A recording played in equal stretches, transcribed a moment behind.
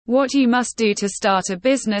What you must do to start a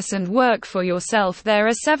business and work for yourself. There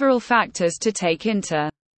are several factors to take into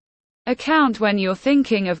account when you're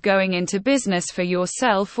thinking of going into business for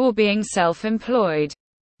yourself or being self-employed.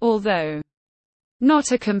 Although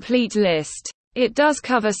not a complete list, it does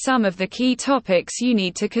cover some of the key topics you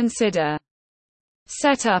need to consider.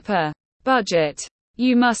 Set up a budget.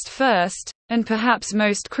 You must first, and perhaps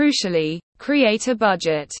most crucially, create a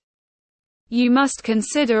budget. You must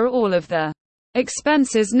consider all of the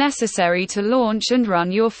expenses necessary to launch and run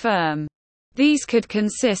your firm. These could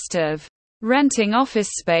consist of renting office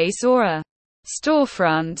space or a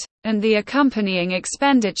storefront, and the accompanying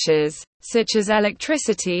expenditures, such as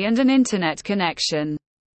electricity and an internet connection,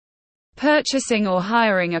 purchasing or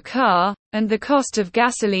hiring a car, and the cost of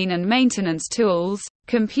gasoline and maintenance tools,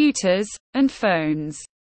 computers, and phones,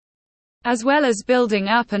 as well as building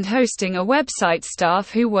up and hosting a website, staff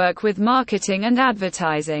who work with marketing and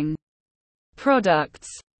advertising products.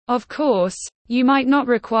 Of course, you might not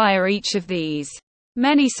require each of these.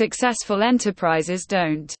 Many successful enterprises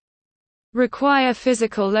don't require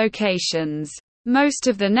physical locations. Most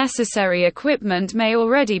of the necessary equipment may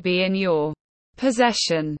already be in your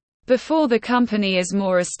possession. Before the company is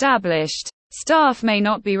more established, staff may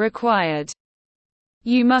not be required.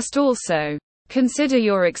 You must also consider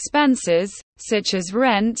your expenses, such as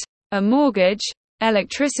rent, a mortgage,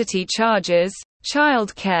 electricity charges,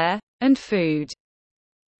 childcare, and food.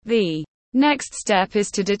 The next step is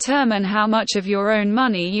to determine how much of your own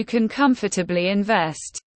money you can comfortably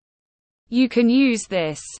invest. You can use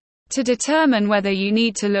this to determine whether you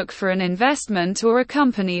need to look for an investment or a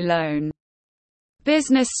company loan.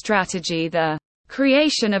 Business strategy. The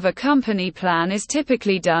creation of a company plan is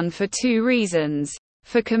typically done for two reasons: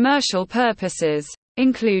 for commercial purposes,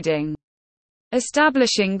 including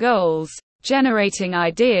establishing goals, generating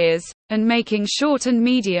ideas, and making short and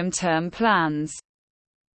medium-term plans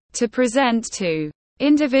to present to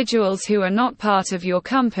individuals who are not part of your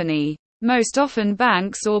company, most often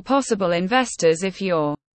banks or possible investors if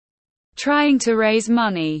you're trying to raise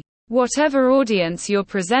money. Whatever audience you're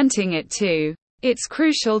presenting it to, it's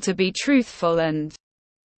crucial to be truthful and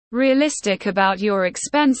realistic about your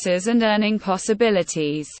expenses and earning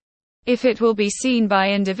possibilities. If it will be seen by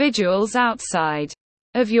individuals outside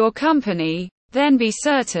of your company, then be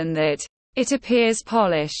certain that it appears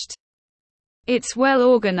polished. It's well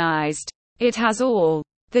organized. It has all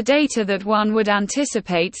the data that one would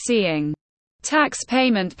anticipate seeing. Tax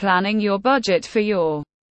payment. Planning your budget for your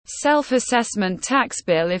self-assessment tax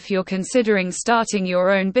bill. If you're considering starting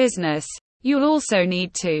your own business, you'll also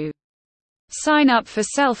need to sign up for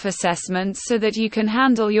self-assessments so that you can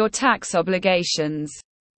handle your tax obligations.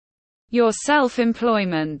 Your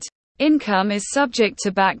self-employment income is subject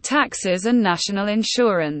to back taxes and national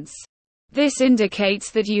insurance. This indicates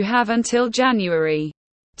that you have until January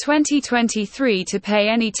 2023 to pay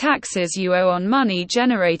any taxes you owe on money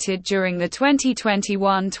generated during the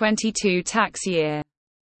 2021-22 tax year.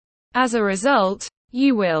 As a result,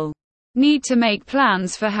 you will need to make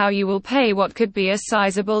plans for how you will pay what could be a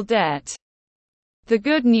sizable debt. The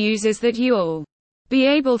good news is that you'll be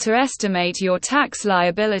able to estimate your tax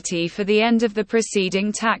liability for the end of the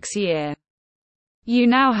preceding tax year. You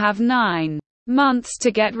now have 9 months to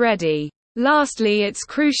get ready. Lastly, it's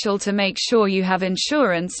crucial to make sure you have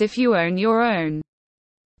insurance if you own your own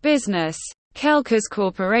business. Kelcas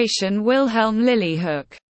Corporation. Wilhelm.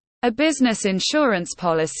 Lilliehook. A business insurance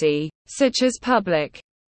policy, such as public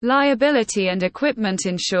liability and equipment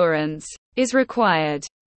insurance, is required.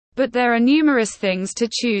 But there are numerous things to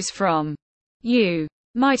choose from. You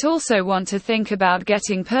might also want to think about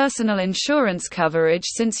getting personal insurance coverage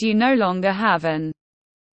since you no longer have an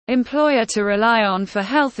employer to rely on for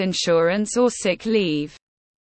health insurance or sick leave.